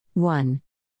1.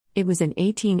 It was in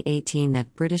 1818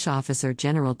 that British officer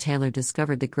General Taylor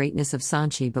discovered the greatness of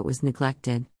Sanchi but was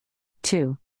neglected.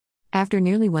 2. After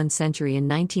nearly 1 century in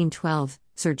 1912,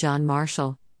 Sir John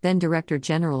Marshall, then Director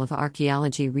General of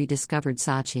Archaeology, rediscovered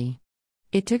Sanchi.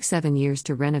 It took 7 years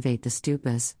to renovate the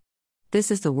stupas. This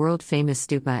is the world-famous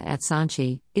stupa at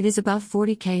Sanchi. It is about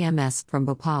 40 km from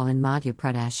Bhopal in Madhya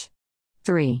Pradesh.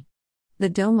 3. The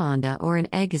domanda or an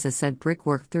egg is a said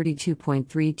brickwork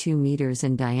 32.32 meters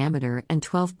in diameter and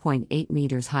 12.8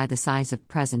 meters high, the size of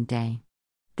present day.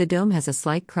 The dome has a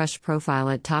slight crushed profile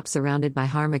at top surrounded by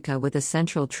harmica with a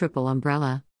central triple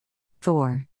umbrella.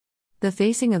 4. The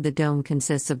facing of the dome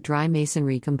consists of dry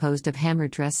masonry composed of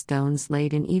hammer-dressed stones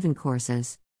laid in even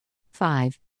courses.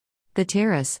 5. The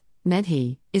terrace,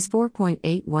 Medhi, is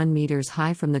 4.81 meters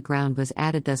high from the ground, was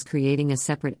added, thus creating a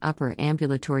separate upper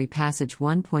ambulatory passage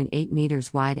 1.8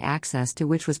 meters wide, access to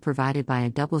which was provided by a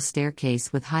double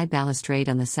staircase with high balustrade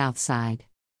on the south side.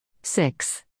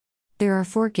 6. There are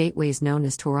 4 gateways known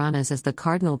as toranas as the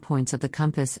cardinal points of the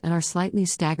compass and are slightly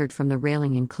staggered from the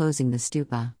railing enclosing the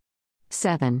stupa.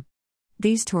 7.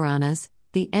 These toranas,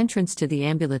 the entrance to the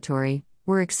ambulatory,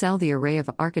 excel the array of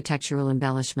architectural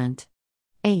embellishment.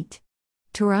 8.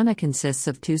 Torana consists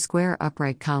of 2 square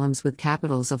upright columns with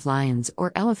capitals of lions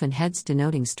or elephant heads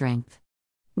denoting strength.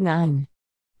 9.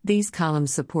 These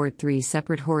columns support 3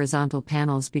 separate horizontal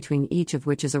panels, between each of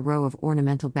which is a row of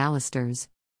ornamental balusters.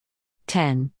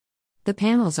 10. The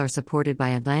panels are supported by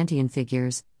Atlantean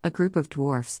figures, a group of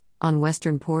dwarfs, on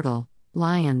western portal,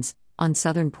 lions, on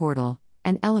southern portal,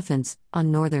 and elephants,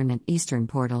 on northern and eastern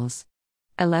portals.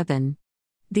 11.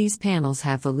 These panels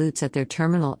have volutes at their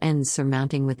terminal ends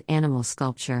surmounting with animal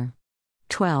sculpture.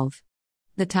 12.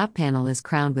 The top panel is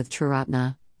crowned with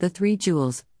Triratna, the 3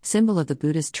 jewels, symbol of the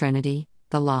Buddhist trinity,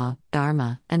 the law,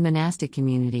 dharma, and monastic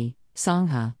community,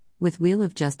 Sangha, with Wheel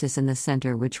of Justice in the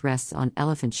center which rests on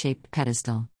elephant-shaped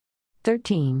pedestal.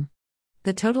 13.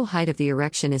 The total height of the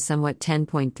erection is somewhat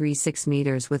 10.36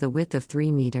 meters with a width of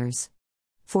 3 meters.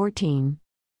 14.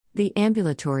 The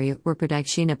ambulatory or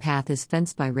Pradakshina path is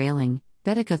fenced by railing,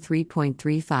 Vedika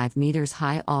 3.35 meters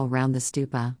high all round the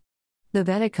stupa. The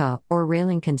Vedika, or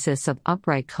railing, consists of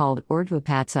upright called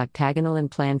urdhvapats octagonal in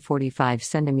plan 45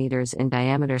 cm in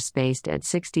diameter, spaced at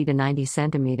 60 to 90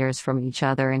 cm from each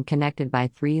other and connected by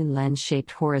 3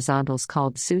 lens-shaped horizontals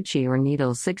called suchi or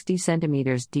needles 60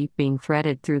 cm deep, being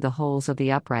threaded through the holes of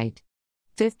the upright.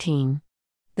 15.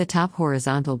 The top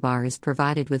horizontal bar is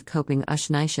provided with coping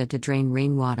ushnisha to drain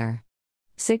rainwater.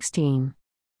 16.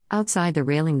 Outside the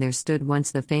railing there stood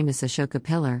once the famous Ashoka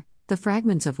pillar, the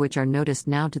fragments of which are noticed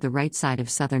now to the right side of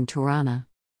southern Torana.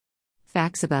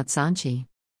 Facts about Sanchi.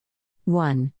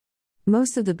 1.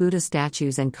 Most of the Buddha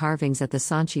statues and carvings at the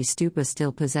Sanchi stupa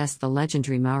still possess the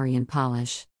legendary Mauryan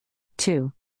polish.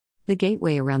 2. The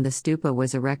gateway around the stupa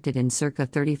was erected in circa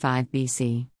 35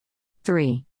 BC.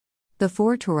 3. The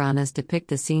 4 Toranas depict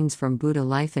the scenes from Buddha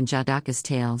life and Jataka's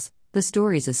tales, the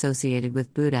stories associated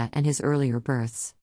with Buddha and his earlier births.